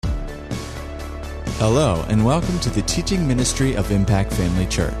Hello, and welcome to the teaching ministry of Impact Family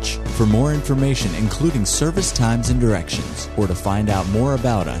Church. For more information, including service times and directions, or to find out more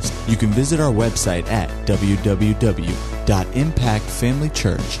about us, you can visit our website at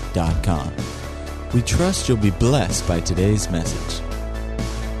www.impactfamilychurch.com. We trust you'll be blessed by today's message.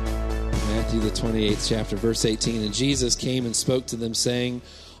 Matthew, the 28th chapter, verse 18, And Jesus came and spoke to them, saying,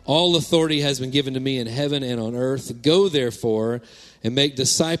 All authority has been given to me in heaven and on earth. Go, therefore, and make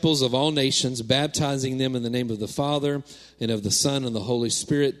disciples of all nations, baptizing them in the name of the Father and of the Son and the Holy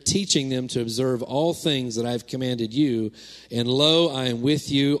Spirit, teaching them to observe all things that I have commanded you. And lo, I am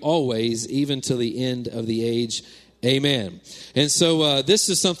with you always, even to the end of the age. Amen. And so this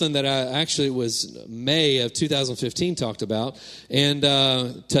is something that I actually was May of 2015 talked about, and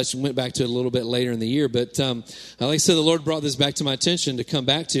went back to it a little bit later in the year. But like I said, the Lord brought this back to my attention to come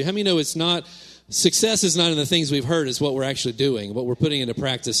back to. How many know success is not in the things we've heard, it's what we're actually doing, what we're putting into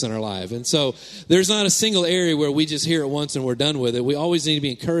practice in our life. And so there's not a single area where we just hear it once and we're done with it. We always need to be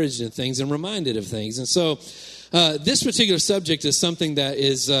encouraged in things and reminded of things. And so this particular subject is something that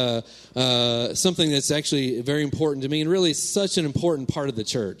is something that's actually very important to me, and really such an important part of the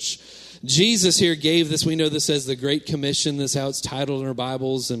church. Jesus here gave this, we know this as the Great Commission. This is how it's titled in our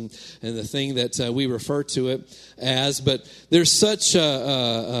Bibles, and the thing that we refer to it as. But there's such,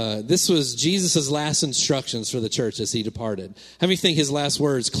 this was Jesus' last instructions for the church as he departed. How many think his last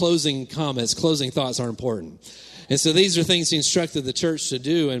words, closing comments, closing thoughts are important? And so these are things he instructed the church to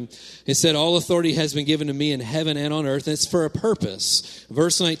do. And he said, all authority has been given to me in heaven and on earth. And it's for a purpose.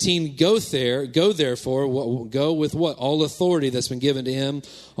 Verse 19, go therefore, go with what? All authority that's been given to him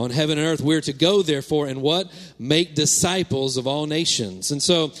on heaven and earth. We're to go therefore and what? Make disciples of all nations. And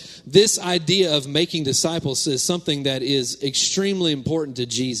so this idea of making disciples is something that is extremely important to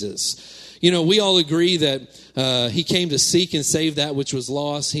Jesus. You know, we all agree that he came to seek and save that which was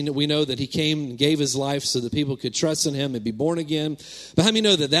lost. We know that he came and gave his life so that people could trust in him and be born again. But how many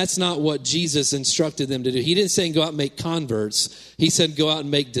know that that's not what Jesus instructed them to do? He didn't say go out and make converts. He said go out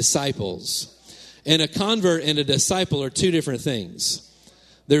and make disciples. And a convert and a disciple are two different things.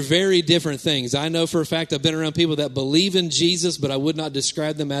 They're very different things. I know for a fact I've been around people that believe in Jesus, but I would not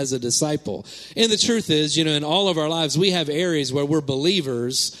describe them as a disciple. And the truth is, you know, in all of our lives, we have areas where we're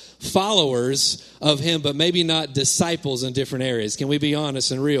believers, followers of him, but maybe not disciples in different areas. Can we be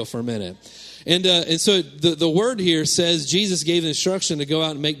honest and real for a minute? And so the word here says Jesus gave the instruction to go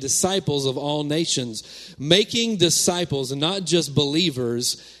out and make disciples of all nations. Making disciples, and not just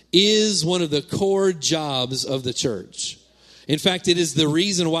believers, is one of the core jobs of the church. In fact, it is the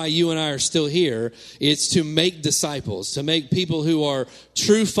reason why you and I are still here. It's to make disciples, to make people who are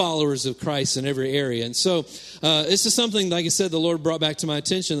true followers of Christ in every area. And so this is something, like I said, the Lord brought back to my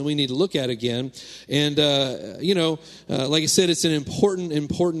attention that we need to look at again. And, like I said, it's an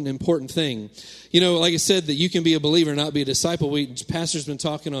important thing. You know, like I said, that you can be a believer, not be a disciple. Pastor's been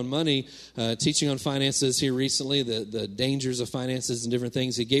talking on money, teaching on finances here recently, the dangers of finances and different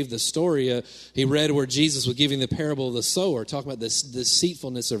things. He gave the story, he read where Jesus was giving the parable of the sower, talking about this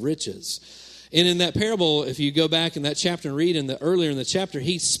deceitfulness of riches. And in that parable, if you go back in that chapter and read earlier in the chapter,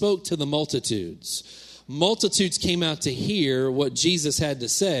 he spoke to the multitudes. Multitudes came out to hear what Jesus had to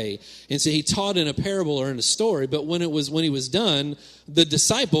say. And so he taught in a parable or in a story, but when he was done, the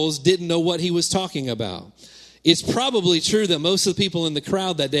disciples didn't know what he was talking about. It's probably true that most of the people in the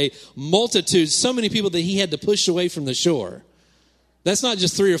crowd that day, multitudes, so many people that he had to push away from the shore. That's not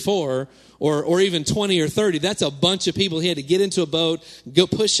just 3 or 4 or even 20 or 30. That's a bunch of people. He had to get into a boat, go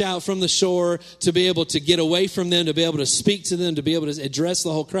push out from the shore to be able to get away from them, to be able to speak to them, to be able to address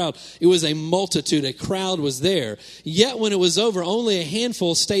the whole crowd. It was a multitude. A crowd was there. Yet when it was over, only a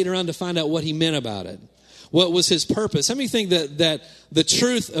handful stayed around to find out what he meant about it. What was his purpose? How many think that the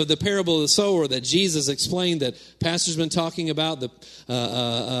truth of the parable of the sower that Jesus explained, that Pastor's been talking about,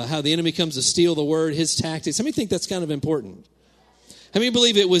 how the enemy comes to steal the word, his tactics, how many think that's kind of important? How many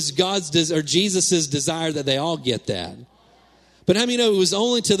believe it was Jesus' desire that they all get that? But how many know it was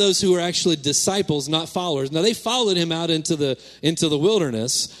only to those who were actually disciples, not followers? Now, they followed him out into the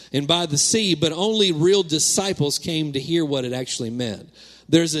wilderness and by the sea, but only real disciples came to hear what it actually meant.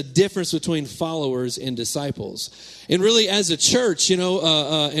 There's a difference between followers and disciples. And really, as a church, you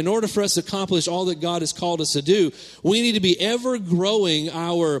know, in order for us to accomplish all that God has called us to do, we need to be ever growing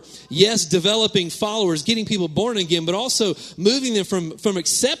our, developing followers, getting people born again, but also moving them from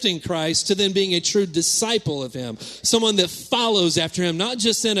accepting Christ to then being a true disciple of him. Someone that follows after him, not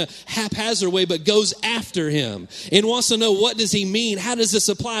just in a haphazard way, but goes after him and wants to know, what does he mean? How does this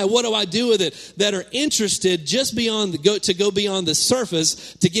apply? What do I do with it? That are interested just beyond go beyond the surface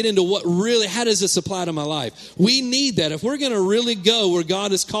questions to get into how does this apply to my life? We need that. If we're going to really go where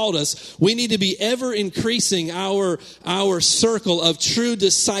God has called us, we need to be ever increasing our circle of true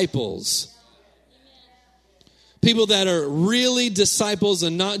disciples. People that are really disciples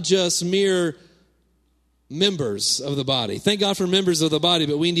and not just mere members of the body. Thank God for members of the body,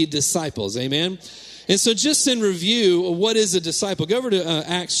 but we need disciples. Amen? And so just in review, what is a disciple? Go over to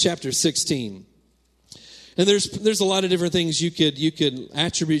Acts chapter 16. And there's a lot of different things you could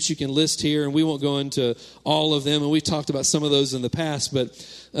attributes you can list here, and we won't go into all of them, and we've talked about some of those in the past, but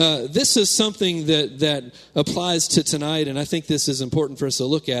this is something that applies to tonight, and I think this is important for us to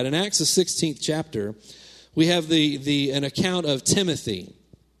look at. In Acts the 16th chapter, we have an account of Timothy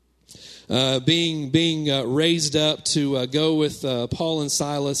being raised up to go with Paul and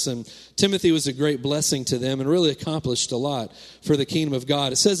Silas, and Timothy was a great blessing to them and really accomplished a lot for the kingdom of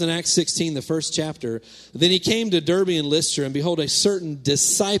God. It says in Acts 16, the first chapter, "Then he came to Derbe and Lystra, and behold, a certain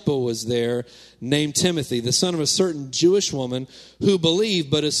disciple was there named Timothy, the son of a certain Jewish woman who believed,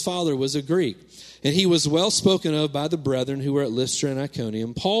 but his father was a Greek. And he was well spoken of by the brethren who were at Lystra and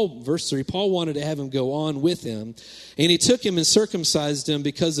Iconium." Verse 3, Paul wanted to have him go on with him. "And he took him and circumcised him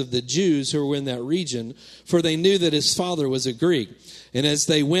because of the Jews who were in that region, for they knew that his father was a Greek. And as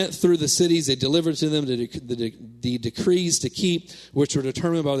they went through the cities, they delivered to them the decrees to keep, which were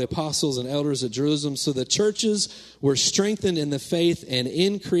determined by the apostles and elders at Jerusalem. So the churches were strengthened in the faith and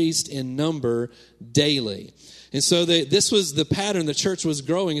increased in number daily." And so this was the pattern. The church was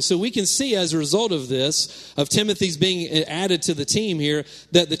growing. And so we can see as a result of this, of Timothy's being added to the team here,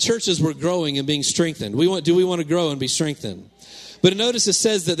 that the churches were growing and being strengthened. Do we want to grow and be strengthened? But notice it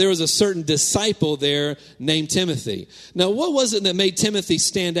says that there was a certain disciple there named Timothy. Now, what was it that made Timothy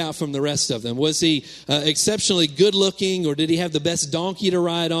stand out from the rest of them? Was he exceptionally good looking, or did he have the best donkey to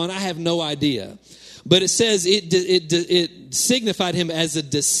ride on? I have no idea. But it says it signified him as a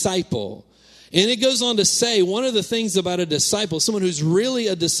disciple. And it goes on to say, one of the things about a disciple, someone who's really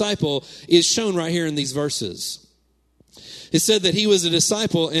a disciple, is shown right here in these verses. It said that he was a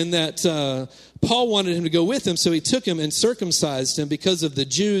disciple and that Paul wanted him to go with him, so he took him and circumcised him because of the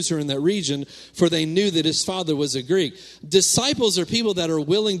Jews who are in that region, for they knew that his father was a Greek. Disciples are people that are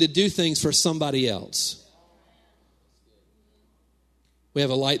willing to do things for somebody else. We have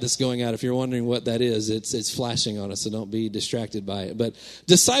a light that's going out. If you're wondering what that is, it's flashing on us, so don't be distracted by it. But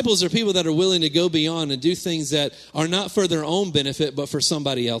disciples are people that are willing to go beyond and do things that are not for their own benefit, but for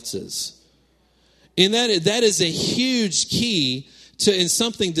somebody else's. And that is a huge key and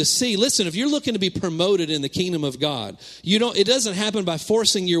something to see. Listen, if you're looking to be promoted in the kingdom of God, it doesn't happen by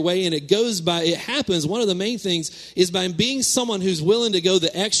forcing your way in. It happens. One of the main things is by being someone who's willing to go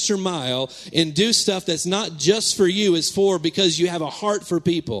the extra mile and do stuff that's not just for you, it's because you have a heart for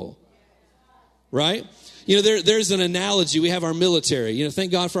people. Right? There's an analogy. We have our military.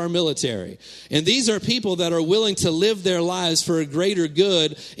 Thank God for our military. And these are people that are willing to live their lives for a greater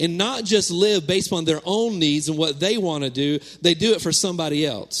good and not just live based on their own needs and what they want to do. They do it for somebody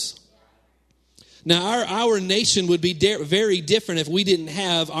else. Now, our nation would be very different if we didn't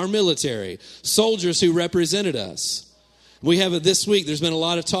have our military, soldiers who represented us. We have it this week. There's been a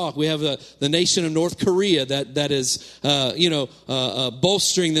lot of talk. We have the nation of North Korea that is,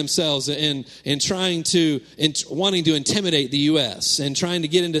 bolstering themselves and trying to wanting to intimidate the U.S. and trying to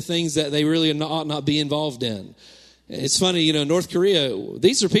get into things that they really ought not be involved in. It's funny, North Korea.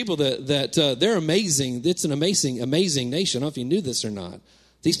 These are people that they're amazing. It's an amazing nation. I don't know if you knew this or not.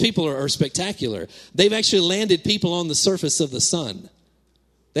 These people are spectacular. They've actually landed people on the surface of the sun.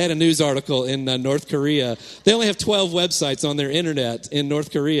 They had a news article in North Korea. They only have 12 websites on their internet in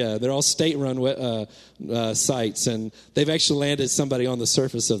North Korea. They're all state-run sites, and they've actually landed somebody on the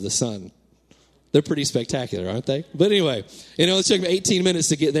surface of the sun. They're pretty spectacular, aren't they? But anyway, it took them 18 minutes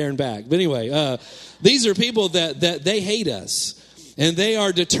to get there and back. But anyway, these are people that they hate us. And they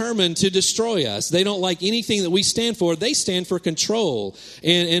are determined to destroy us. They don't like anything that we stand for. They stand for control.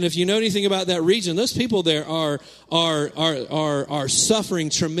 And if you know anything about that region, those people there are suffering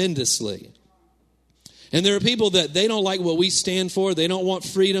tremendously. And there are people that they don't like what we stand for. They don't want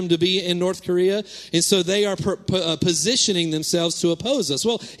freedom to be in North Korea. And so they are positioning themselves to oppose us.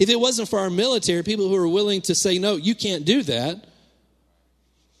 Well, if it wasn't for our military, people who are willing to say, no, you can't do that,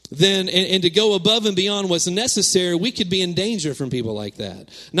 then and to go above and beyond what's necessary, we could be in danger from people like that.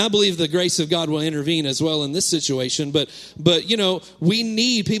 And I believe the grace of God will intervene as well in this situation. But we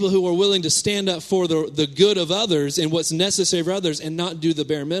need people who are willing to stand up for the good of others and what's necessary for others and not do the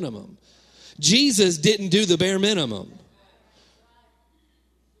bare minimum. Jesus didn't do the bare minimum.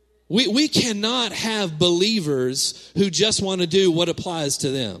 We cannot have believers who just want to do what applies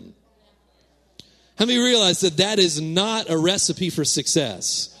to them. How many realize that that is not a recipe for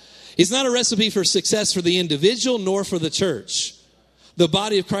success? It's not a recipe for success for the individual nor for the church. The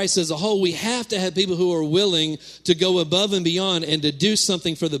body of Christ as a whole, we have to have people who are willing to go above and beyond and to do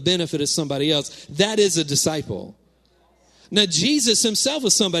something for the benefit of somebody else. That is a disciple. Now, Jesus himself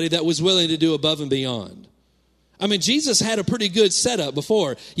was somebody that was willing to do above and beyond. I mean, Jesus had a pretty good setup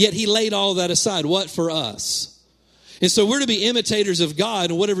before, yet he laid all that aside. What? For us. And so we're to be imitators of God,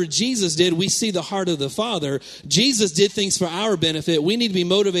 and whatever Jesus did, we see the heart of the Father. Jesus did things for our benefit. We need to be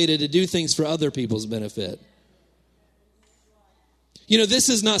motivated to do things for other people's benefit. You know, this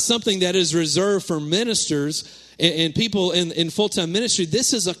is not something that is reserved for ministers and people in full-time ministry.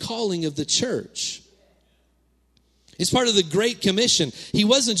 This is a calling of the church. It's part of the Great Commission. He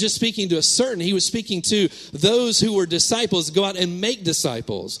wasn't just speaking to a certain, he was speaking to those who were disciples, go out and make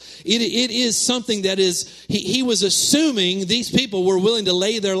disciples. It is something that is, he was assuming these people were willing to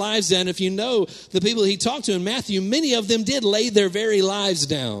lay their lives down. If you know the people he talked to in Matthew, many of them did lay their very lives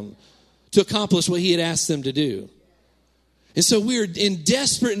down to accomplish what he had asked them to do. And so we're in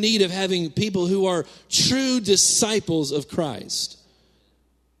desperate need of having people who are true disciples of Christ.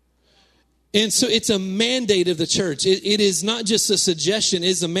 And so it's a mandate of the church. It is not just a suggestion,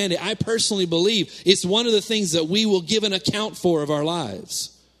 it's a mandate. I personally believe it's one of the things that we will give an account for of our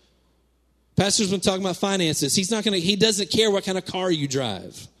lives. Pastor's been talking about finances. He doesn't care what kind of car you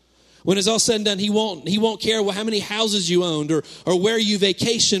drive. When it's all said and done, he won't care how many houses you owned or where you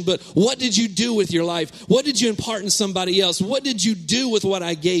vacationed, but what did you do with your life? What did you impart in somebody else? What did you do with what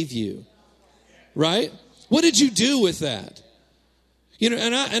I gave you? Right? What did you do with that? You know,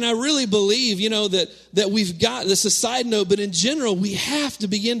 and I really believe, you know, that we've got this, a side note, but in general, we have to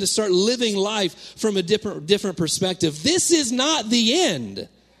begin to start living life from a different perspective. This is not the end.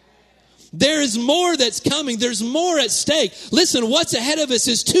 There is more that's coming. There's more at stake. Listen, what's ahead of us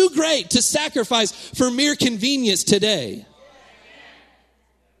is too great to sacrifice for mere convenience today.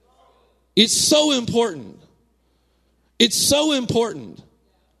 It's so important. It's so important.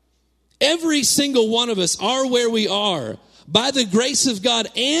 Every single one of us are where we are by the grace of God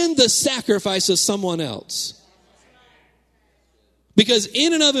and the sacrifice of someone else. Because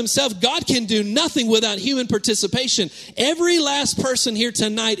in and of himself, God can do nothing without human participation. Every last person here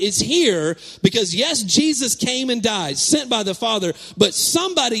tonight is here because, yes, Jesus came and died, sent by the Father, but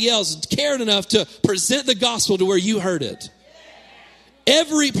somebody else cared enough to present the gospel to where you heard it.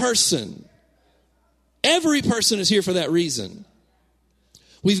 Every person is here for that reason.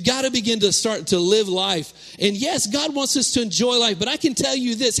 We've got to begin to start to live life. And yes, God wants us to enjoy life, but I can tell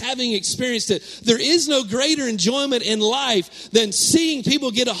you this, having experienced it, there is no greater enjoyment in life than seeing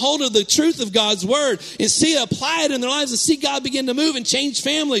people get a hold of the truth of God's word and see it, apply it in their lives and see God begin to move and change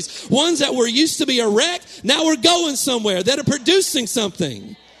families. Ones that were used to be a wreck, now we're going somewhere, that are producing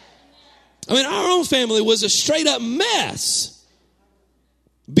something. I mean, our own family was a straight up mess.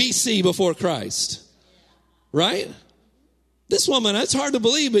 BC before Christ. Right? This woman, it's hard to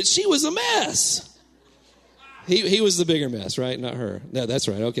believe, but she was a mess. He was the bigger mess, right? Not her. No, that's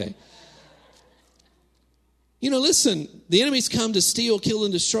right. Okay. You know, listen, the enemy's come to steal, kill,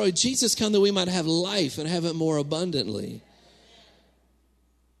 and destroy. Jesus come that we might have life and have it more abundantly.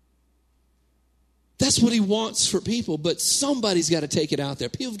 That's what he wants for people, but somebody's got to take it out there.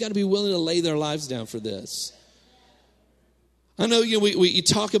 People have got to be willing to lay their lives down for this. I know we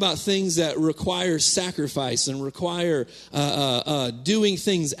talk about things that require sacrifice and require doing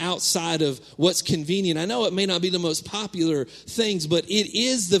things outside of what's convenient. I know it may not be the most popular things, but it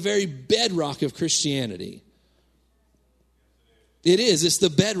is the very bedrock of Christianity. It is. It's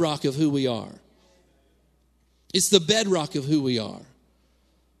the bedrock of who we are. It's the bedrock of who we are.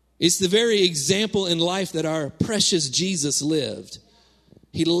 It's the very example in life that our precious Jesus lived.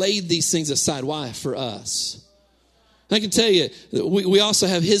 He laid these things aside. Why? For us. I can tell you, we also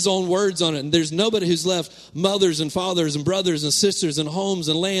have his own words on it. And there's nobody who's left mothers and fathers and brothers and sisters and homes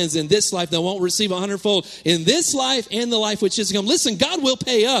and lands in this life that won't receive 100-fold in this life and the life which is to come. Listen, God will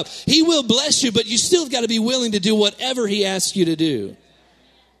pay up. He will bless you, but you still got to be willing to do whatever he asks you to do.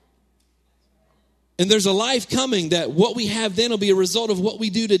 And there's a life coming that what we have then will be a result of what we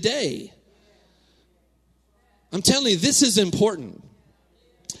do today. I'm telling you, this is important.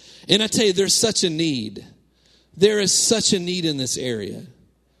 And I tell you, there's such a need. There is such a need in this area.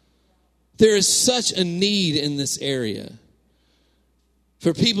 There is such a need in this area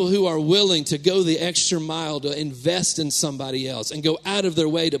for people who are willing to go the extra mile to invest in somebody else and go out of their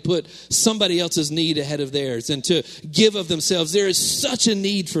way to put somebody else's need ahead of theirs and to give of themselves. There is such a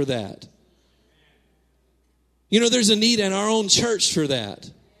need for that. You know, there's a need in our own church for that.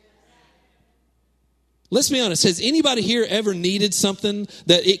 Let's be honest. Has anybody here ever needed something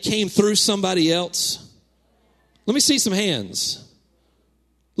that it came through somebody else? Let me see some hands.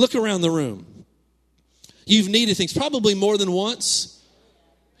 Look around the room. You've needed things probably more than once.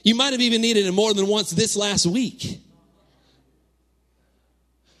 You might have even needed it more than once this last week.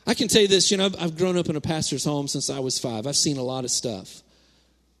 I can tell you this, I've grown up in a pastor's home since I was 5. I've seen a lot of stuff.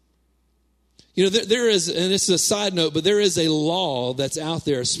 There is, and it's a side note, but there is a law that's out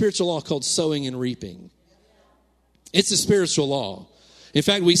there, a spiritual law called sowing and reaping. It's a spiritual law. In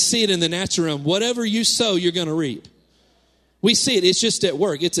fact, we see it in the natural realm. Whatever you sow, you're going to reap. We see it. It's just at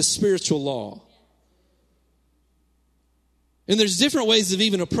work. It's a spiritual law. And there's different ways of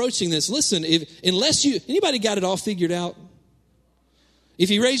even approaching this. Listen, anybody got it all figured out? If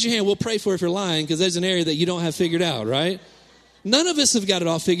you raise your hand, we'll pray for if you're lying, because there's an area that you don't have figured out, right? None of us have got it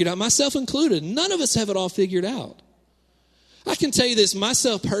all figured out, myself included. None of us have it all figured out. I can tell you this,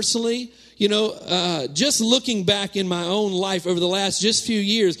 myself personally, just looking back in my own life over the last just few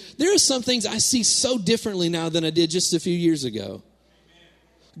years, there are some things I see so differently now than I did just a few years ago.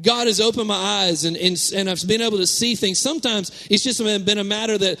 God has opened my eyes and I've been able to see things. Sometimes it's just been a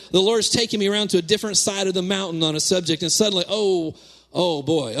matter that the Lord's taking me around to a different side of the mountain on a subject, and suddenly, oh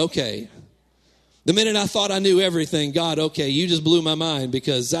boy, okay. The minute I thought I knew everything, God, okay, you just blew my mind,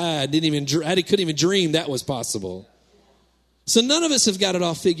 because I couldn't even dream that was possible. So none of us have got it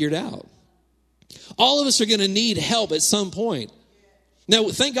all figured out. All of us are going to need help at some point. Now,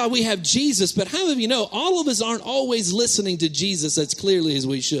 thank God we have Jesus, but how many of you know all of us aren't always listening to Jesus as clearly as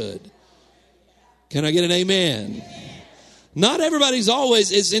we should? Can I get an amen? Not everybody's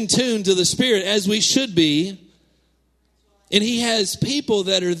always is in tune to the Spirit as we should be. And he has people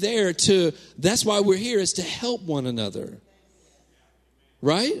that are there that's why we're here, is to help one another.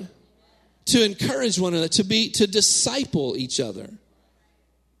 Right? To encourage one another, to disciple each other.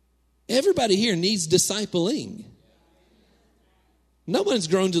 Everybody here needs discipling. No one's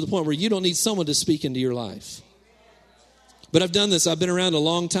grown to the point where you don't need someone to speak into your life. But I've done this. I've been around a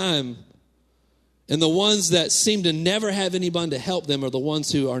long time. And the ones that seem to never have anyone to help them are the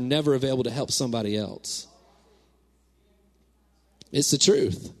ones who are never available to help somebody else. It's the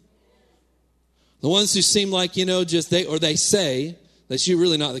truth. The ones who seem like, they say, that's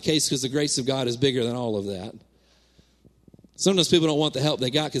really not the case, because the grace of God is bigger than all of that. Sometimes people don't want the help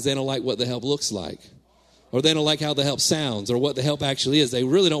they got because they don't like what the help looks like. Or they don't like how the help sounds, or what the help actually is. They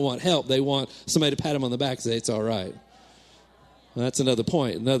really don't want help. They want somebody to pat them on the back and say, it's all right. Well, that's another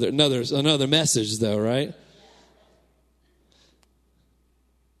point, another message though, right?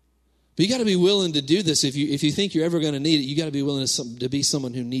 But you got to be willing to do this. If you think you're ever going to need it, you got to be willing to be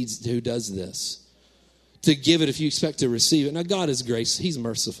someone who does this. To give it if you expect to receive it. Now, God is grace. He's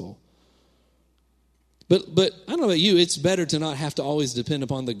merciful. But I don't know about you, it's better to not have to always depend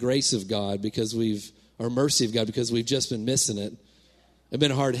upon the grace of God or mercy of God because we've just been missing it. I've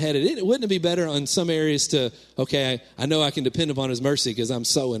been hard-headed. Wouldn't it be better on some areas I know I can depend upon his mercy because I'm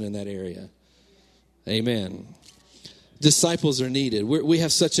sowing in that area. Amen. Disciples are needed. We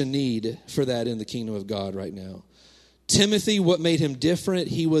have such a need for that in the kingdom of God right now. Timothy, what made him different?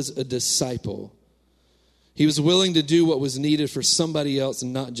 He was a disciple. He was willing to do what was needed for somebody else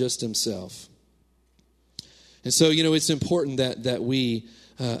and not just himself. And so, it's important that we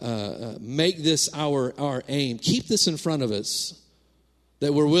make this our aim. Keep this in front of us,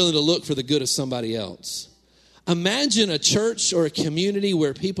 that we're willing to look for the good of somebody else. Imagine a church or a community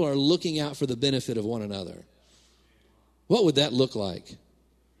where people are looking out for the benefit of one another. What would that look like?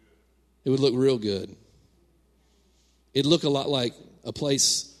 It would look real good. It'd look a lot like a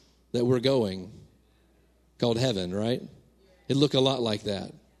place that we're going called heaven, right? It'd look a lot like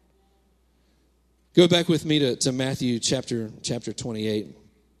that. Go back with me to Matthew chapter 28.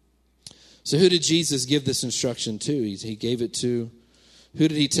 So who did Jesus give this instruction to? He gave it to, who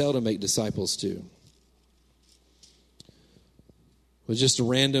did he tell to make disciples to? Was it just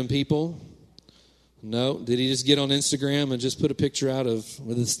random people? No. Did he just get on Instagram and just put a picture out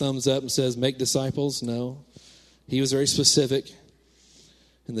with his thumbs up and says, make disciples? No. He was very specific.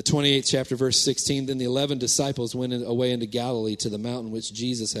 In the 28th chapter, verse 16, then the 11 disciples went away into Galilee to the mountain which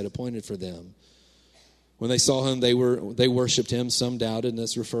Jesus had appointed for them. When they saw him, they worshipped him. Some doubted, and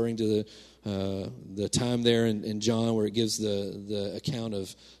that's referring to the time there in John where it gives the account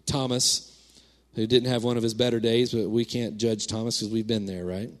of Thomas, who didn't have one of his better days, but we can't judge Thomas because we've been there,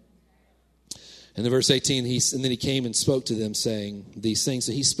 right? And in verse 18, and then he came and spoke to them, saying these things.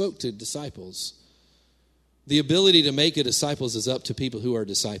 So he spoke to disciples. The ability to make a disciples is up to people who are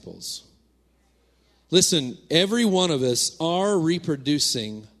disciples. Listen, every one of us are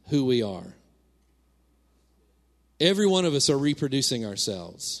reproducing who we are. Every one of us are reproducing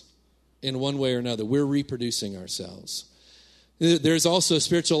ourselves. in one way or another. We're reproducing ourselves. There's also a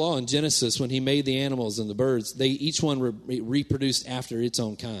spiritual law in Genesis when he made the animals and the birds. They each one reproduced after its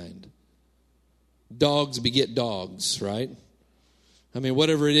own kind. Dogs beget dogs, right? I mean,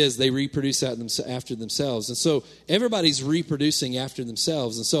 whatever it is, they reproduce after themselves. And so everybody's reproducing after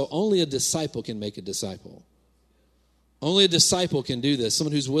themselves. And so only a disciple can make a disciple. Only a disciple can do this.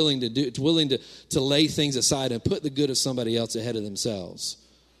 Someone who's willing to lay things aside and put the good of somebody else ahead of themselves.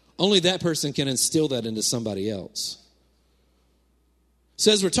 Only that person can instill that into somebody else.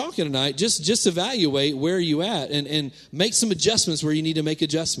 So as we're talking tonight, just evaluate where you're at and make some adjustments where you need to make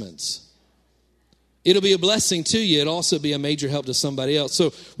adjustments. It'll be a blessing to you. It'll also be a major help to somebody else.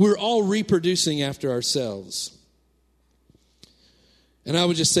 So we're all reproducing after ourselves. And I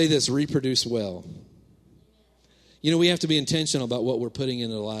would just say this, reproduce well. You know, we have to be intentional about what we're putting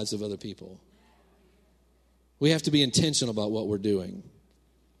into the lives of other people. We have to be intentional about what we're doing.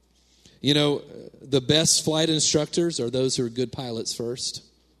 You know, the best flight instructors are those who are good pilots first.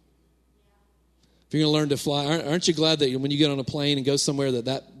 If you're going to learn to fly, aren't you glad that when you get on a plane and go somewhere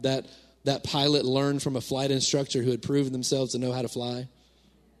that pilot learned from a flight instructor who had proven themselves to know how to fly?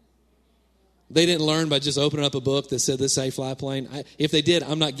 They didn't learn by just opening up a book that said this is how you fly a plane. If they did,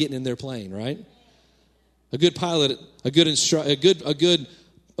 I'm not getting in their plane, right? A good pilot, a good instructor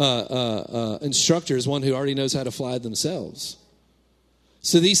is one who already knows how to fly themselves.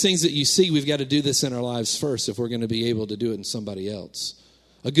 So these things that you see, we've got to do this in our lives first if we're going to be able to do it in somebody else.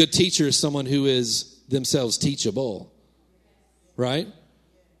 A good teacher is someone who is themselves teachable, right?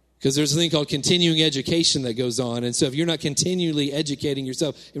 Because there's a thing called continuing education that goes on. And so if you're not continually educating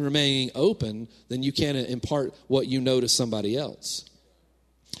yourself and remaining open, then you can't impart what you know to somebody else.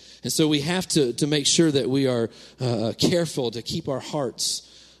 And so we have to make sure that we are careful to keep our hearts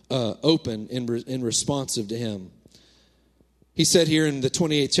open and responsive to him. He said here in the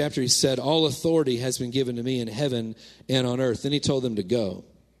 28th chapter, he said, all authority has been given to me in heaven and on earth. Then he told them to go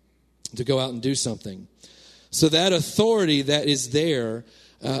out and do something. So that authority that is there,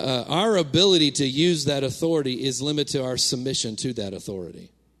 our ability to use that authority is limited to our submission to that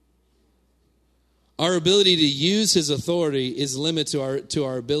authority. Our ability to use his authority is limited to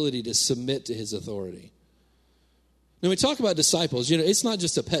our ability to submit to his authority. Now, when we talk about disciples, you know, it's not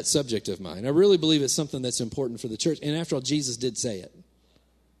just a pet subject of mine. I really believe it's something that's important for the church. And after all, Jesus did say it.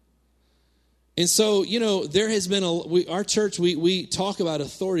 And so, you know, there has been our church, we talk about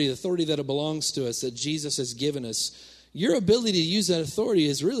authority, the authority that belongs to us, that Jesus has given us. Your ability to use that authority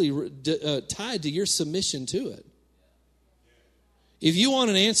is really tied to your submission to it. If you want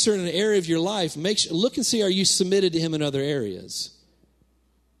an answer in an area of your life, look and see, are you submitted to him in other areas?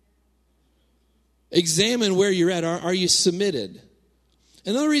 Examine where you're at. Are you submitted?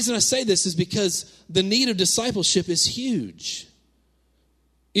 Another reason I say this is because the need of discipleship is huge.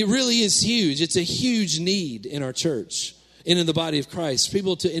 It really is huge. It's a huge need in our church and in the body of Christ.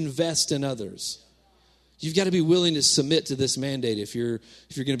 People to invest in others. You've got to be willing to submit to this mandate if you're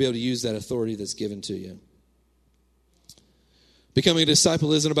going to be able to use that authority that's given to you. Becoming a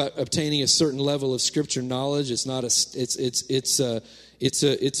disciple isn't about obtaining a certain level of Scripture knowledge. It's not. It's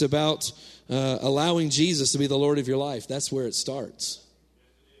about allowing Jesus to be the Lord of your life. That's where it starts.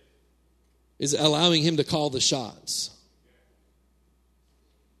 Is allowing him to call the shots.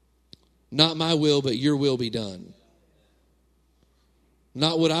 Not my will, but your will be done.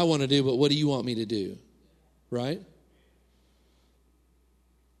 Not what I want to do, but what do you want me to do? Right?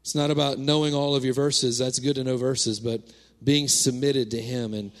 It's not about knowing all of your verses. That's good to know verses, but being submitted to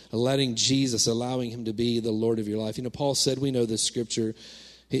him and allowing him to be the Lord of your life. You know, Paul said, we know this scripture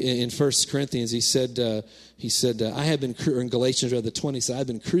in 1 Corinthians. He said, I have been, or in Galatians rather 20, said, I've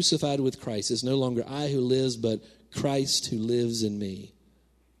been crucified with Christ. It's no longer I who lives, but Christ who lives in me.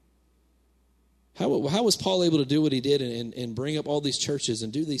 How was Paul able to do what he did and bring up all these churches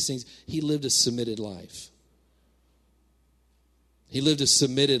and do these things? He lived a submitted life. He lived a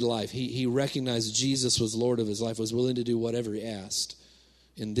submitted life. He recognized Jesus was Lord of his life, was willing to do whatever he asked.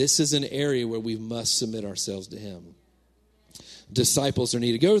 And this is an area where we must submit ourselves to him. Disciples are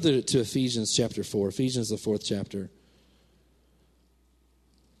needed. Go to Ephesians chapter 4. Ephesians, the 4th chapter.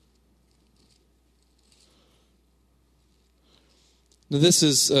 Now, this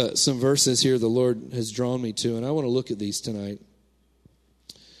is some verses here the Lord has drawn me to, and I want to look at these tonight.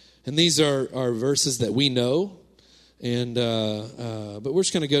 And these are verses that we know. And but we're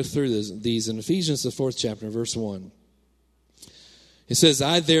just going to go through these in Ephesians, the 4th chapter, verse 1. It says,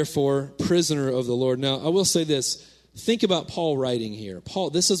 I therefore, prisoner of the Lord. Now, I will say this. Think about Paul writing here.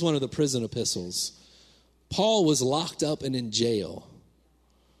 This is one of the prison epistles. Paul was locked up and in jail.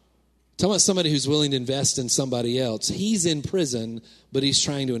 Talking about somebody who's willing to invest in somebody else. He's in prison, but he's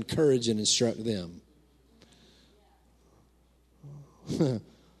trying to encourage and instruct them.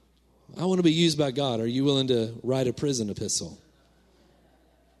 I want to be used by God. Are you willing to write a prison epistle?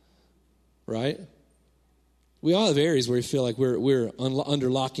 Right? We all have areas where we feel like we're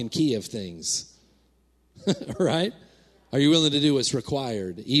under lock and key of things. Right? Are you willing to do what's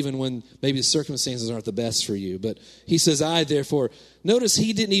required, even when maybe the circumstances aren't the best for you? But he says, I therefore, notice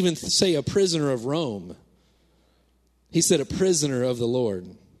he didn't even say a prisoner of Rome. He said a prisoner of the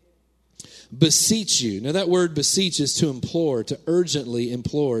Lord. Beseech you. Now that word beseech is to implore, to urgently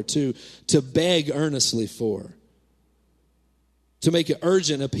implore, to beg earnestly for. To make an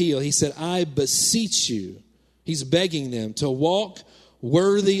urgent appeal. He said, I beseech you. He's begging them to walk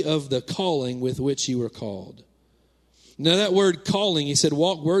worthy of the calling with which you were called. Now that word calling, he said,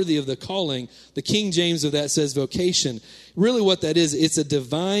 walk worthy of the calling. The King James of that says vocation. Really what that is, it's a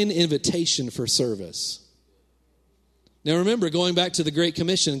divine invitation for service. Now remember, going back to the Great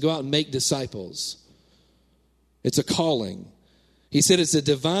Commission, go out and make disciples. It's a calling. He said it's a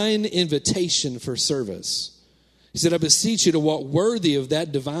divine invitation for service. He said, I beseech you to walk worthy of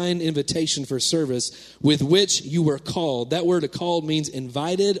that divine invitation for service with which you were called. That word called means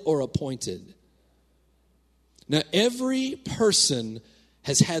invited or appointed. Now, every person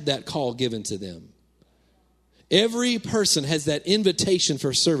has had that call given to them. Every person has that invitation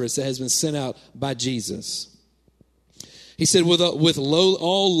for service that has been sent out by Jesus. He said, with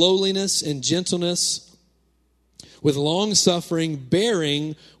all lowliness and gentleness, with long suffering,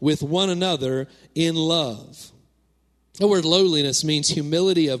 bearing with one another in love. The word lowliness means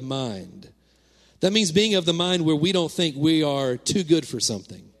humility of mind. That means being of the mind where we don't think we are too good for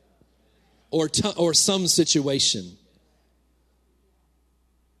something. Or some situation.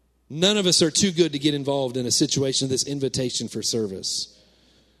 None of us are too good to get involved in a situation, this invitation for service.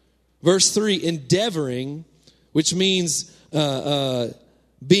 Verse 3, endeavoring, which means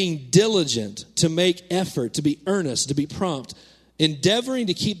being diligent, to make effort, to be earnest, to be prompt. Endeavoring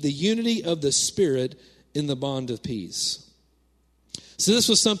to keep the unity of the Spirit in the bond of peace. So this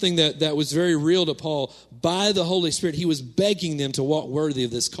was something that was very real to Paul by the Holy Spirit. He was begging them to walk worthy of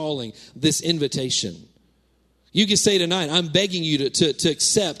this calling, this invitation. You can say tonight, I'm begging you to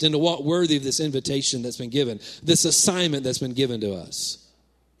accept and to walk worthy of this invitation that's been given, this assignment that's been given to us.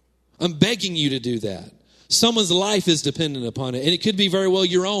 I'm begging you to do that. Someone's life is dependent upon it, and it could be very well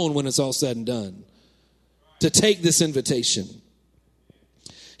your own when it's all said and done, to take this invitation.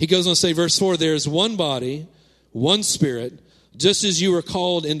 He goes on to say, verse 4, there is one body, one Spirit, just as you were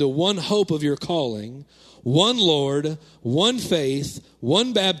called into one hope of your calling, one Lord, one faith,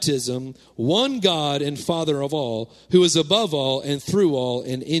 one baptism, one God and Father of all, who is above all and through all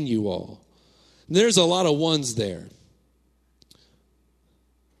and in you all. And there's a lot of ones there.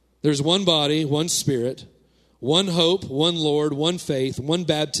 There's one body, one Spirit, one hope, one Lord, one faith, one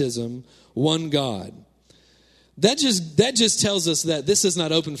baptism, one God. That just tells us that this is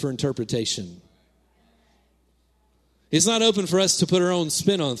not open for interpretation. It's not open for us to put our own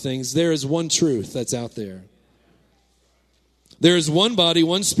spin on things. There is one truth that's out there. There is one body,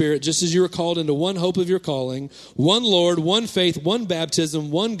 one Spirit, just as you were called into one hope of your calling, one Lord, one faith, one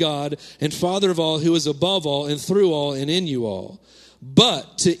baptism, one God, and Father of all, who is above all and through all and in you all.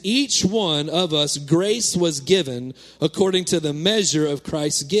 But to each one of us grace was given according to the measure of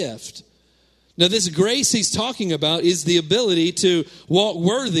Christ's gift. Now, this grace he's talking about is the ability to walk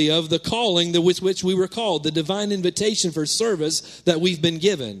worthy of the calling with which we were called, the divine invitation for service that we've been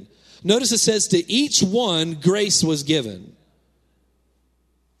given. Notice it says to each one grace was given.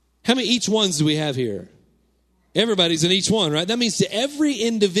 How many each ones do we have here? Everybody's in each one, right? That means to every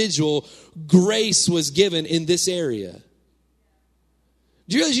individual, grace was given in this area.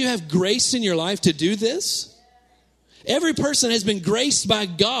 Do you realize you have grace in your life to do this? Every person has been graced by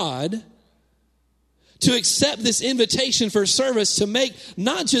God to accept this invitation for service, to make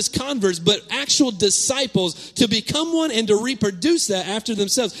not just converts, but actual disciples, to become one and to reproduce that after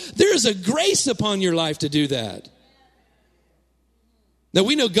themselves. There is a grace upon your life to do that. Now,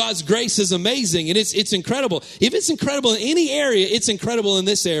 we know God's grace is amazing, and it's incredible. If it's incredible in any area, it's incredible in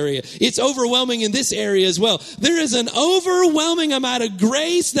this area. It's overwhelming in this area as well. There is an overwhelming amount of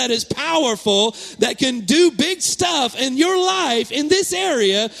grace that is powerful, that can do big stuff in your life in this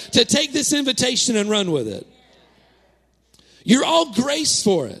area to take this invitation and run with it. You're all graced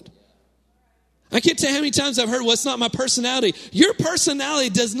for it. I can't tell you how many times I've heard, well, it's not my personality. Your personality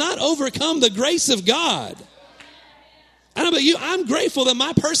does not overcome the grace of God. I don't know about you, I'm grateful that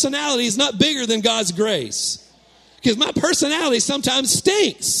my personality is not bigger than God's grace. Because my personality sometimes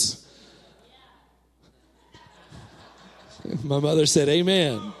stinks. My mother said,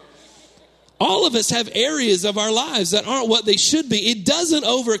 amen. All of us have areas of our lives that aren't what they should be. It doesn't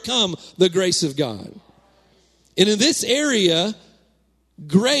overcome the grace of God. And in this area,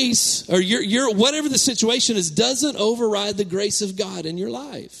 grace, or your whatever the situation is, doesn't override the grace of God in your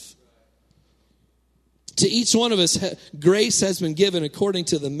life. To each one of us, grace has been given according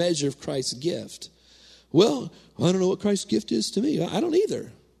to the measure of Christ's gift. Well, I don't know what Christ's gift is to me. I don't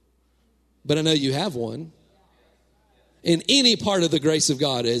either. But I know you have one. And any part of the grace of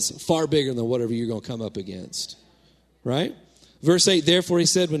God is far bigger than whatever you're going to come up against. Right? Verse 8, therefore he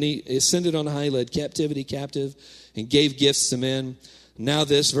said, when he ascended on high, he led captivity captive and gave gifts to men. Now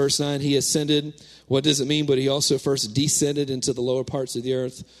this, verse 9, he ascended. What does it mean? But he also first descended into the lower parts of the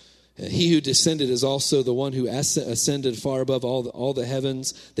earth. He who descended is also the one who ascended far above all the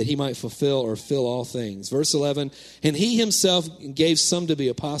heavens, that he might fulfill or fill all things. Verse 11, and he himself gave some to be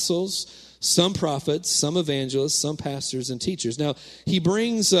apostles, some prophets, some evangelists, some pastors and teachers. Now, he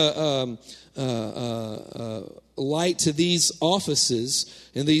brings light to these offices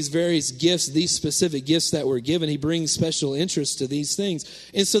and these various gifts, these specific gifts that were given. He brings special interest to these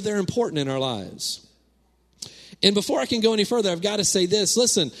things. And so they're important in our lives. And before I can go any further, I've got to say this.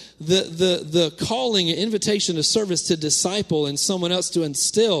 Listen, the calling and invitation to service to disciple and someone else to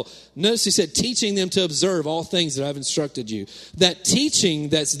instill. Notice he said, teaching them to observe all things that I've instructed you. That teaching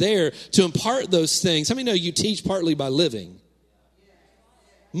that's there to impart those things. How many know you teach partly by living?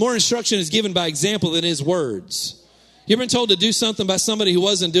 More instruction is given by example than is words. You ever been told to do something by somebody who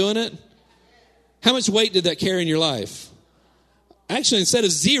wasn't doing it? How much weight did that carry in your life? Actually, instead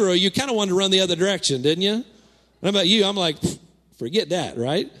of 0, you kind of wanted to run the other direction, didn't you? How about you? I'm like, forget that,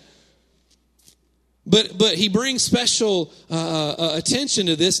 right? But he brings special attention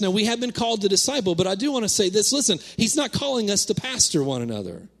to this. Now, we have been called to disciple, but I do want to say this. Listen, he's not calling us to pastor one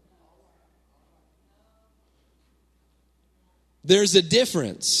another. There's a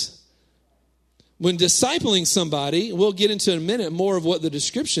difference. When discipling somebody, we'll get into in a minute more of what the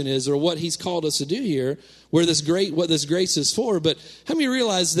description is or what he's called us to do here, what this grace is for. But how many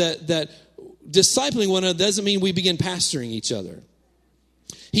realize that discipling one another doesn't mean we begin pastoring each other?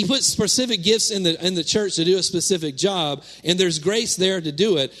 He puts specific gifts in the church to do a specific job, and there's grace there to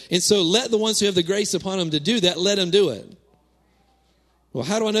do it. And so let the ones who have the grace upon them to do that, let them do it. Well,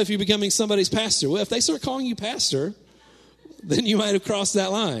 how do I know if you're becoming somebody's pastor? Well, if they start calling you pastor, then you might have crossed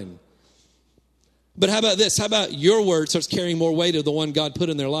that line. But how about this? How about your word starts carrying more weight of the one God put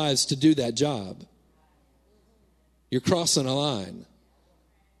in their lives to do that job? You're crossing a line,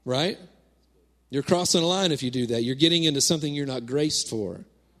 right? You're crossing a line if you do that. You're getting into something you're not graced for.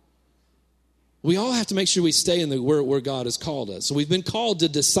 We all have to make sure we stay in where God has called us. So we've been called to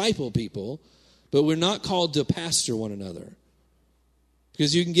disciple people, but we're not called to pastor one another.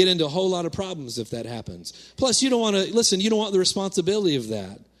 Because you can get into a whole lot of problems if that happens. Plus, you don't want the responsibility of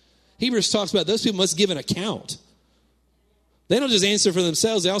that. Hebrews talks about those people must give an account. They don't just answer for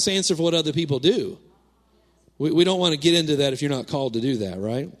themselves, they also answer for what other people do. We don't want to get into that if you're not called to do that,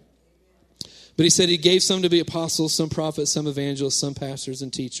 right? But he said he gave some to be apostles, some prophets, some evangelists, some pastors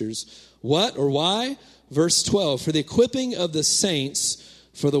and teachers. What or why? Verse 12, for the equipping of the saints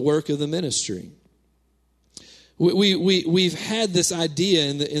for the work of the ministry. We've had this idea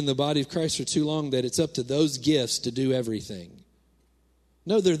in the body of Christ for too long that it's up to those gifts to do everything.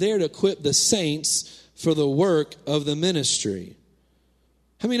 No, they're there to equip the saints for the work of the ministry.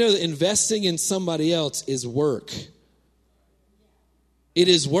 How many know that investing in somebody else is work? It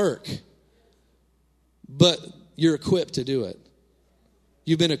is work. But you're equipped to do it.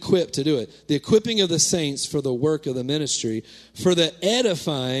 You've been equipped to do it. The equipping of the saints for the work of the ministry, for the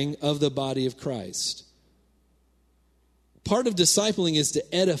edifying of the body of Christ. Part of discipling is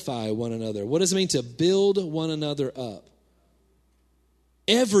to edify one another. What does it mean to build one another up?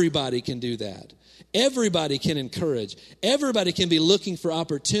 Everybody can do that. Everybody can encourage. Everybody can be looking for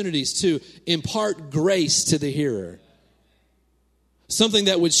opportunities to impart grace to the hearer. Something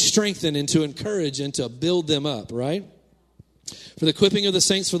that would strengthen and to encourage and to build them up, right? For the equipping of the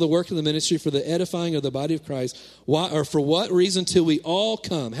saints for the work of the ministry, for the edifying of the body of Christ. Why, or for what reason? Till we all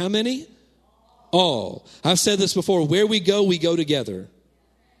come. How many? All. I've said this before. Where we go together.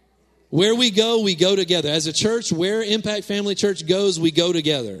 Where we go together. As a church, where Impact Family Church goes, we go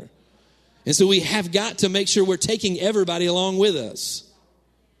together. And so we have got to make sure we're taking everybody along with us.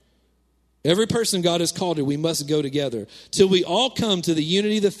 Every person God has called to, we must go together. Till we all come to the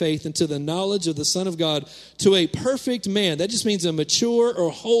unity of the faith and to the knowledge of the Son of God, to a perfect man. That just means a mature or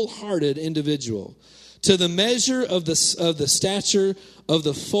wholehearted individual. To the measure of the stature of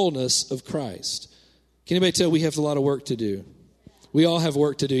the fullness of Christ. Can anybody tell we have a lot of work to do? We all have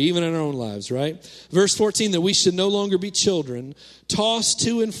work to do, even in our own lives, right? Verse 14, that we should no longer be children, tossed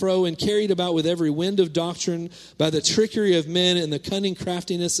to and fro and carried about with every wind of doctrine by the trickery of men and the cunning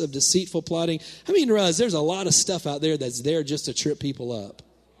craftiness of deceitful plotting. I mean, realize there's a lot of stuff out there that's there just to trip people up.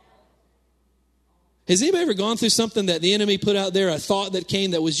 Has anybody ever gone through something that the enemy put out there, a thought that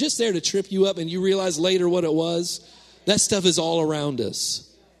came that was just there to trip you up and you realize later what it was? That stuff is all around us.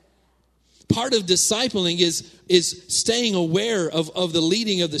 Part of discipling is staying aware of the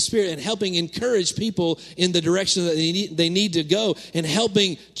leading of the Spirit and helping encourage people in the direction that they need to go, and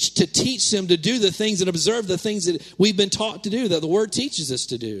helping to teach them to do the things and observe the things that we've been taught to do, that the Word teaches us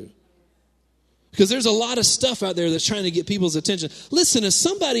to do. Because there's a lot of stuff out there that's trying to get people's attention. Listen, if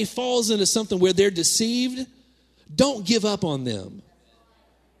somebody falls into something where they're deceived, don't give up on them.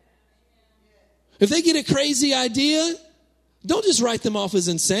 If they get a crazy idea, don't just write them off as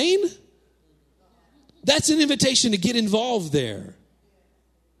insane. That's an invitation to get involved there.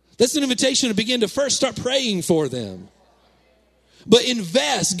 That's an invitation to begin to first start praying for them. But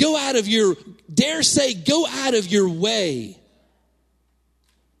invest, go out of your way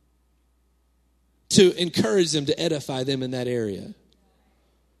to encourage them, to edify them in that area.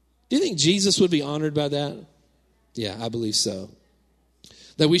 Do you think Jesus would be honored by that? Yeah, I believe so.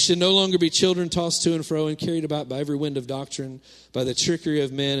 That we should no longer be children tossed to and fro and carried about by every wind of doctrine, by the trickery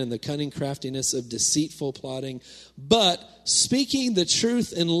of men and the cunning craftiness of deceitful plotting, but speaking the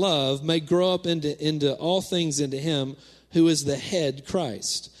truth in love may grow up into all things into him who is the head,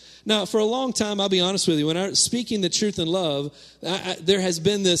 Christ. Now, for a long time, I'll be honest with you, when I'm speaking the truth in love, there has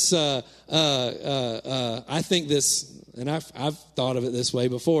been this, I think this, and I've thought of it this way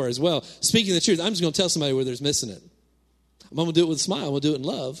before as well. Speaking the truth, I'm just going to tell somebody where there's missing it. I'm going to do it with a smile. I'm going to do it in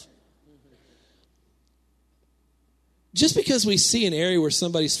love. Just because we see an area where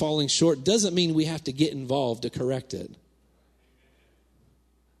somebody's falling short doesn't mean we have to get involved to correct it.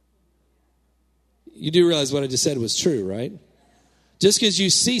 You do realize what I just said was true, right? Just because you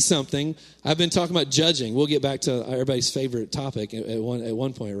see something, I've been talking about judging. We'll get back to everybody's favorite topic at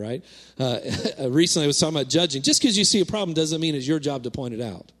one point, right? Recently I was talking about judging. Just because you see a problem doesn't mean it's your job to point it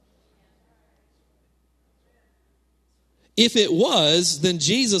out. If it was, then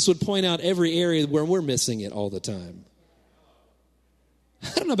Jesus would point out every area where we're missing it all the time. I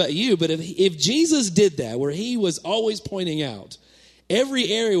don't know about you, but if Jesus did that, where he was always pointing out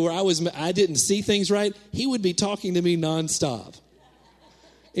every area where I didn't see things right, he would be talking to me nonstop.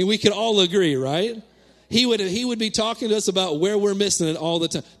 And we could all agree, right? He would be talking to us about where we're missing it all the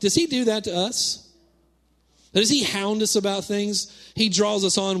time. Does he do that to us? Does he hound us about things? He draws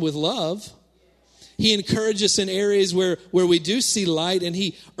us on with love. He encourages us in areas where we do see light, and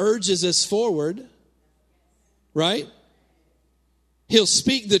he urges us forward, right? He'll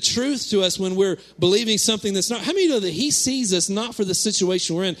speak the truth to us when we're believing something that's not. How many know that he sees us not for the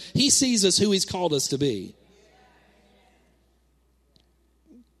situation we're in? He sees us who he's called us to be.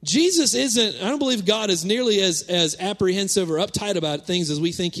 Jesus isn't, I don't believe God is nearly as apprehensive or uptight about things as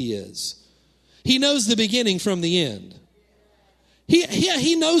we think he is. He knows the beginning from the end.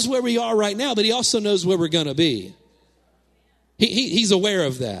 He knows where we are right now, but he also knows where we're going to be. He's aware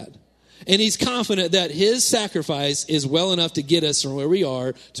of that. And he's confident that his sacrifice is well enough to get us from where we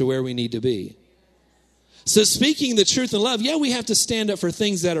are to where we need to be. So speaking the truth in love, yeah, we have to stand up for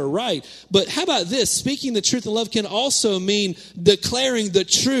things that are right. But how about this? Speaking the truth in love can also mean declaring the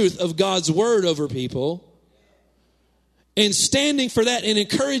truth of God's word over people. And standing for that and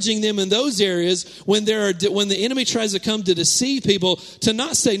encouraging them in those areas when the enemy tries to come to deceive people, to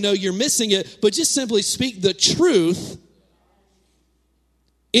not say, no, you're missing it, but just simply speak the truth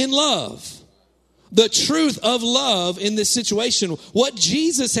in love. The truth of love in this situation. What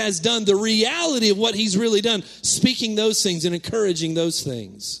Jesus has done, the reality of what he's really done, speaking those things and encouraging those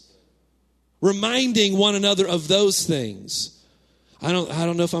things. Reminding one another of those things. I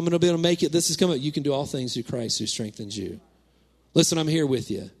don't know if I'm going to be able to make it. This is coming. You can do all things through Christ who strengthens you. Listen, I'm here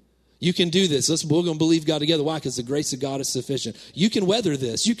with you. You can do this. We're going to believe God together. Why? Because the grace of God is sufficient. You can weather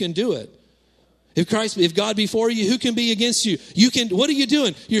this. You can do it. If God be for you, who can be against you? What are you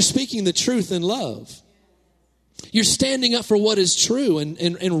doing? You're speaking the truth in love. You're standing up for what is true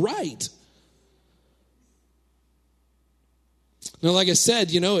and right. Now, like I said,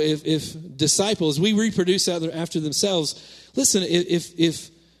 if disciples, we reproduce after themselves. Listen, if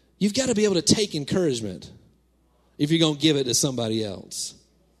you've got to be able to take encouragement if you're going to give it to somebody else.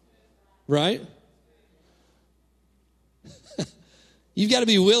 Right? You've got to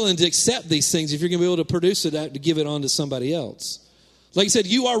be willing to accept these things if you're going to be able to produce it to give it on to somebody else. Like I said,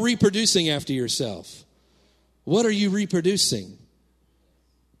 you are reproducing after yourself. What are you reproducing?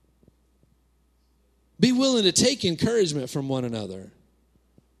 Be willing to take encouragement from one another.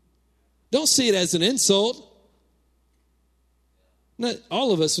 Don't see it as an insult. Not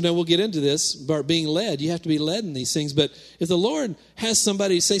all of us, we'll get into this, about being led. You have to be led in these things. But if the Lord has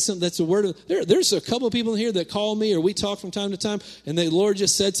somebody say something that's a word of, there's a couple of people in here that call me or we talk from time to time, and the Lord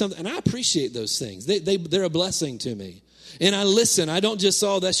just said something, and I appreciate those things. They're a blessing to me. And I listen. I don't just,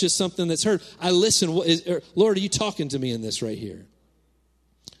 that's just something that's heard. I listen. Lord, are you talking to me in this right here?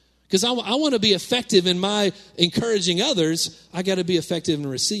 Because I want to be effective in my encouraging others. I got to be effective in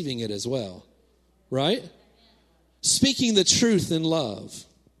receiving it as well. Right? Speaking the truth in love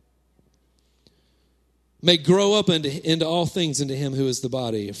may grow up into all things into him who is the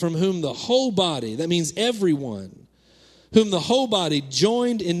body, from whom the whole body, that means everyone, whom the whole body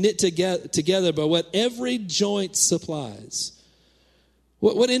joined and knit together by what every joint supplies.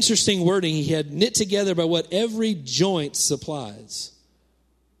 What interesting wording he had, knit together by what every joint supplies.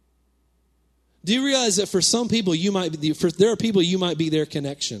 Do you realize that for some people, there are people you might be their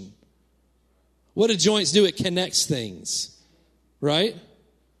connection? What do joints do? It connects things, right?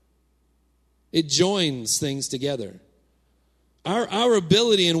 It joins things together. Our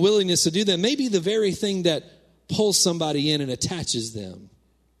ability and willingness to do that may be the very thing that pulls somebody in and attaches them.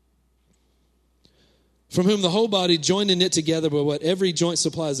 From whom the whole body joined and knit together by what every joint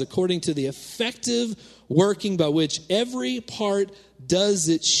supplies, according to the effective working by which every part does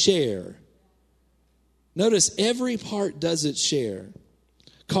its share. Notice, every part does its share.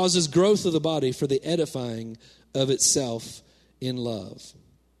 Causes growth of the body for the edifying of itself in love.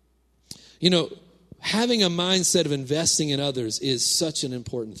 Having a mindset of investing in others is such an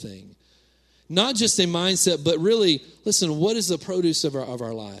important thing. Not just a mindset, but really, listen, what is the produce of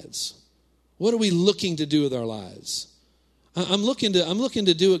our lives? What are we looking to do with our lives? I'm looking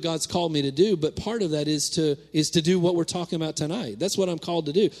to do what God's called me to do, but part of that is to do what we're talking about tonight. That's what I'm called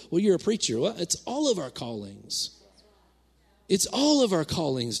to do. Well, you're a preacher. Well, it's all of our callings. It's all of our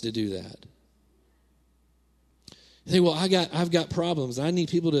callings to do that. You think, well, I've got problems. I need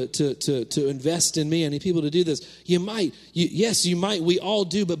people to invest in me. I need people to do this. Yes, you might. We all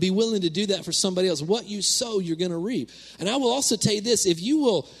do, but be willing to do that for somebody else. What you sow, you're going to reap. And I will also tell you this: if you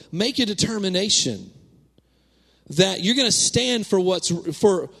will make a determination that you're going to stand for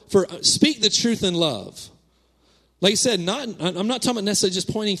speak the truth in love. Like I said, I'm not talking about necessarily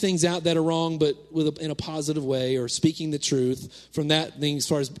just pointing things out that are wrong, but in a positive way, or speaking the truth from that thing as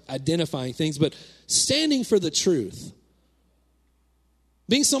far as identifying things, but standing for the truth.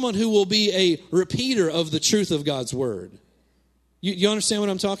 Being someone who will be a repeater of the truth of God's word. You understand what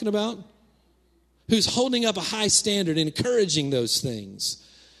I'm talking about? Who's holding up a high standard, encouraging those things.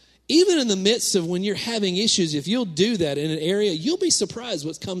 Even in the midst of when you're having issues, if you'll do that in an area, you'll be surprised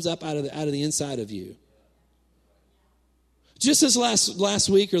what comes up out of the inside of you. Just as last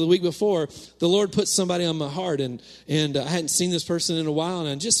week or the week before, the Lord put somebody on my heart, and I hadn't seen this person in a while, and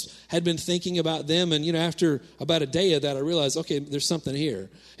I just had been thinking about them, and after about a day of that, I realized, okay, there's something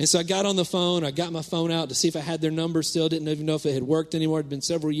here. And so I got on the phone, I got my phone out to see if I had their number still, didn't even know if it had worked anymore, it had been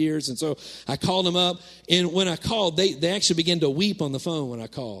several years, and so I called them up, and when I called, they actually began to weep on the phone when I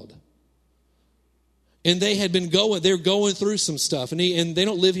called. And they're going through some stuff, and they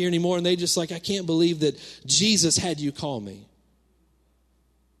don't live here anymore, and they just like, I can't believe that Jesus had you call me.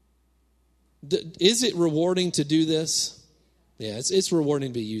 Is it rewarding to do this? Yeah, it's rewarding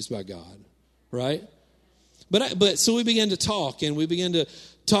to be used by God, right? But so we began to talk, and we began to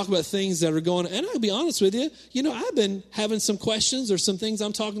talk about things that are going on. And I'll be honest with you, I've been having some questions or some things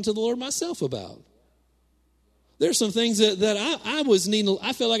I'm talking to the Lord myself about. There's some things that I was needing.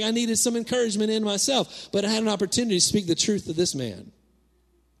 I felt like I needed some encouragement in myself, but I had an opportunity to speak the truth to this man.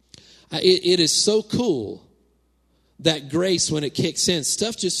 It is so cool. That grace, when it kicks in,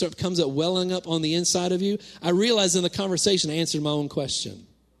 stuff just sort of comes up, welling up on the inside of you. I realized in the conversation I answered my own question.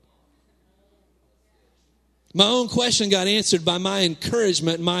 My own question got answered by my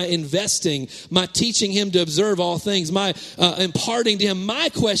encouragement, my investing, my teaching him to observe all things, my imparting to him. My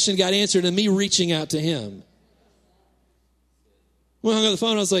question got answered and me reaching out to him. When I hung up the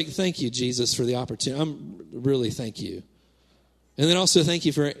phone, I was like, thank you, Jesus, for the opportunity. Really thank you. And then also thank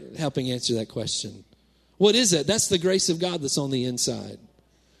you for helping answer that question. What is that? That's the grace of God that's on the inside.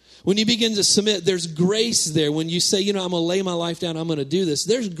 When you begin to submit, there's grace there. When you say, I'm going to lay my life down, I'm going to do this.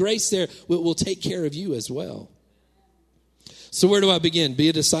 There's grace there that will take care of you as well. So where do I begin? Be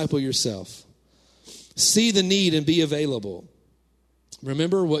a disciple yourself. See the need and be available.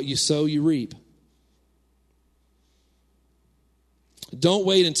 Remember, what you sow, you reap. Don't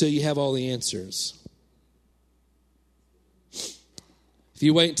wait until you have all the answers. If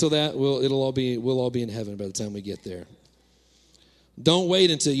you wait until that, we'll all be in heaven by the time we get there. Don't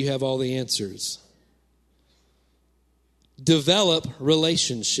wait until you have all the answers. develop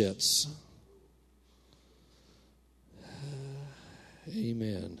relationships.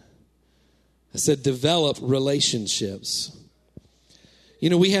 Amen. I said develop relationships. You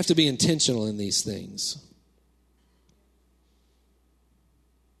know, we have to be intentional in these things.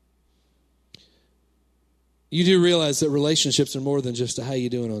 You do realize that relationships are more than just a how you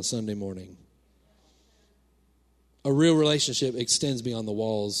doing on Sunday morning. A real relationship extends beyond the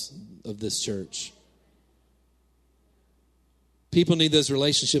walls of this church. People need those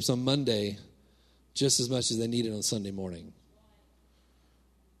relationships on Monday just as much as they need it on Sunday morning.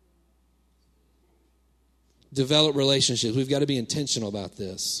 Develop relationships. We've got to be intentional about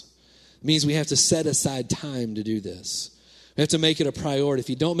this. It means we have to set aside time to do this. We have to make it a priority. If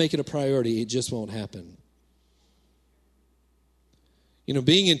you don't make it a priority, it just won't happen. You know,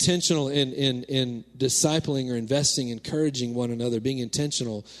 being intentional in discipling or investing, encouraging one another, being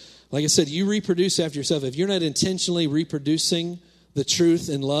intentional. Like I said, you reproduce after yourself. If you're not intentionally reproducing the truth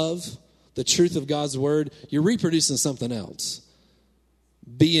in love, the truth of God's word, you're reproducing something else.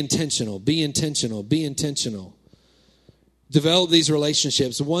 Be intentional, be intentional, be intentional. Develop these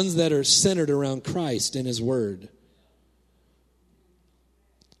relationships, ones that are centered around Christ and His word.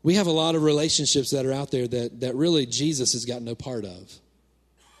 We have a lot of relationships that are out there that really Jesus has got no part of.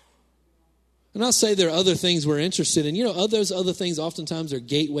 And I'll say there are other things we're interested in. You know, those other things oftentimes are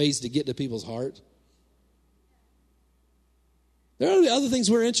gateways to get to people's heart. There are other things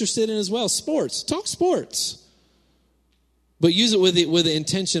we're interested in as well. Sports. Talk sports. But use it with the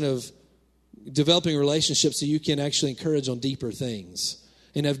intention of developing relationships so you can actually encourage on deeper things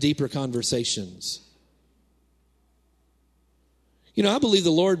and have deeper conversations. You know, I believe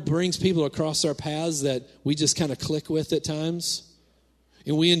the Lord brings people across our paths that we just kind of click with at times.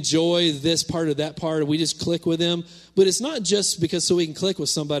 And we enjoy this part or that part, and we just click with them. But it's not just because so we can click with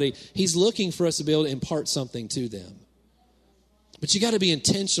somebody. He's looking for us to be able to impart something to them. But you got to be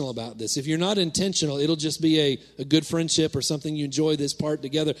intentional about this. If you're not intentional, it'll just be a good friendship or something you enjoy this part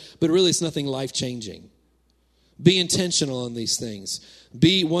together. But really, it's nothing life-changing. Be intentional on these things.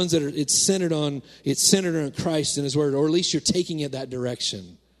 Be ones that it's centered on Christ and His word, or at least you're taking it that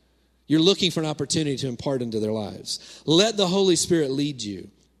direction. You're looking for an opportunity to impart into their lives. Let the Holy Spirit lead you.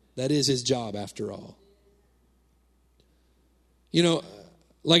 That is His job, after all. You know,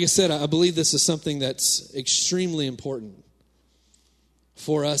 like I said, I believe this is something that's extremely important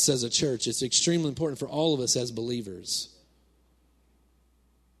for us as a church. It's extremely important for all of us as believers.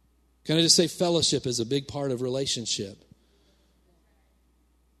 Can I just say fellowship is a big part of relationship?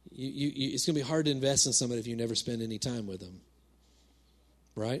 It's going to be hard to invest in somebody if you never spend any time with them.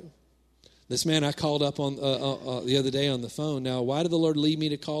 Right? This man I called up on the other day on the phone. Now, why did the Lord lead me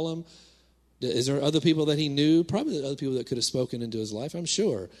to call him? Is there other people that He knew? Probably other people that could have spoken into his life, I'm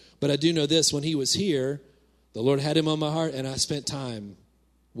sure. But I do know this. When he was here, the Lord had him on my heart, and I spent time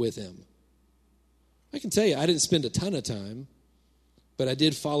with him. I can tell you, I didn't spend a ton of time, but I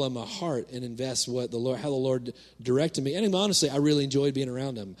did follow my heart and invest how the Lord directed me. And honestly, I really enjoyed being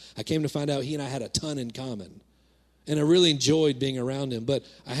around him. I came to find out he and I had a ton in common. And I really enjoyed being around him, but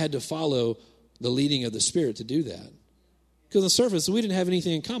I had to follow the leading of the Spirit to do that. Because on the surface, we didn't have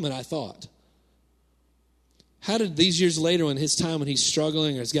anything in common, I thought. How did these years later, when he's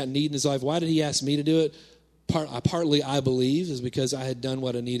struggling or has got need in his life, why did He ask me to do it? Partly, I believe, is because I had done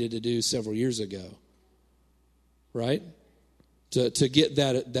what I needed to do several years ago. Right? To get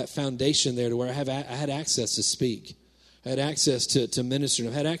that foundation there to where I had access to speak. I had access to minister.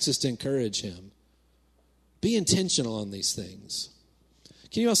 I had access to encourage him. Be intentional on these things.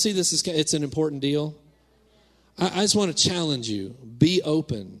 Can you all see this? It's an important deal. I just want to challenge you. Be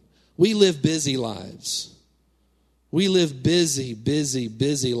open. We live busy lives. We live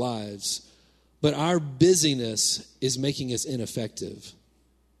busy lives. But our busyness is making us ineffective.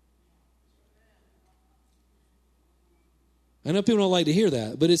 I know people don't like to hear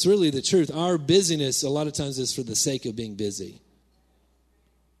that, but it's really the truth. Our busyness a lot of times is for the sake of being busy.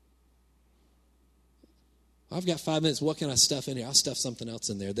 I've got 5 minutes. What can I stuff in here? I'll stuff something else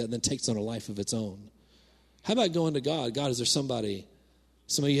in there that then takes on a life of its own. How about going to God? God, is there somebody?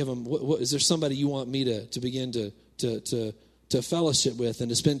 Some of you have is there somebody you want me to begin to fellowship with and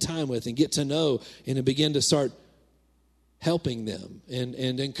to spend time with and get to know and to begin to start helping them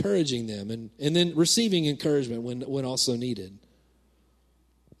and encouraging them and then receiving encouragement when also needed.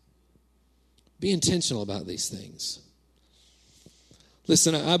 Be intentional about these things.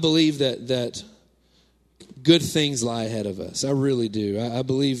 Listen, I believe that good things lie ahead of us. I really do. I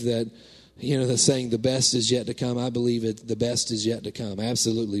believe that, the saying, the best is yet to come. I believe the best is yet to come. I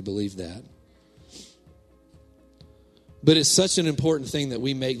absolutely believe that. But it's such an important thing that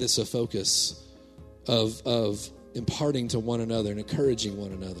we make this a focus of imparting to one another and encouraging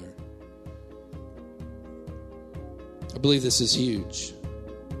one another. I believe this is huge.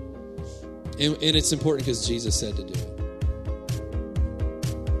 And it's important because Jesus said to do it.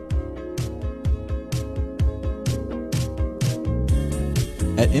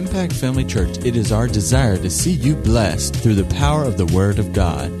 At Impact Family Church, it is our desire to see you blessed through the power of the Word of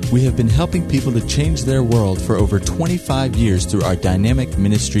God. We have been helping people to change their world for over 25 years through our dynamic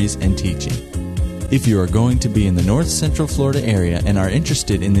ministries and teaching. If you are going to be in the North Central Florida area and are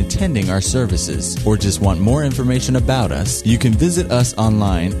interested in attending our services or just want more information about us, you can visit us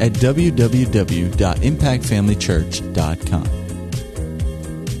online at www.impactfamilychurch.com.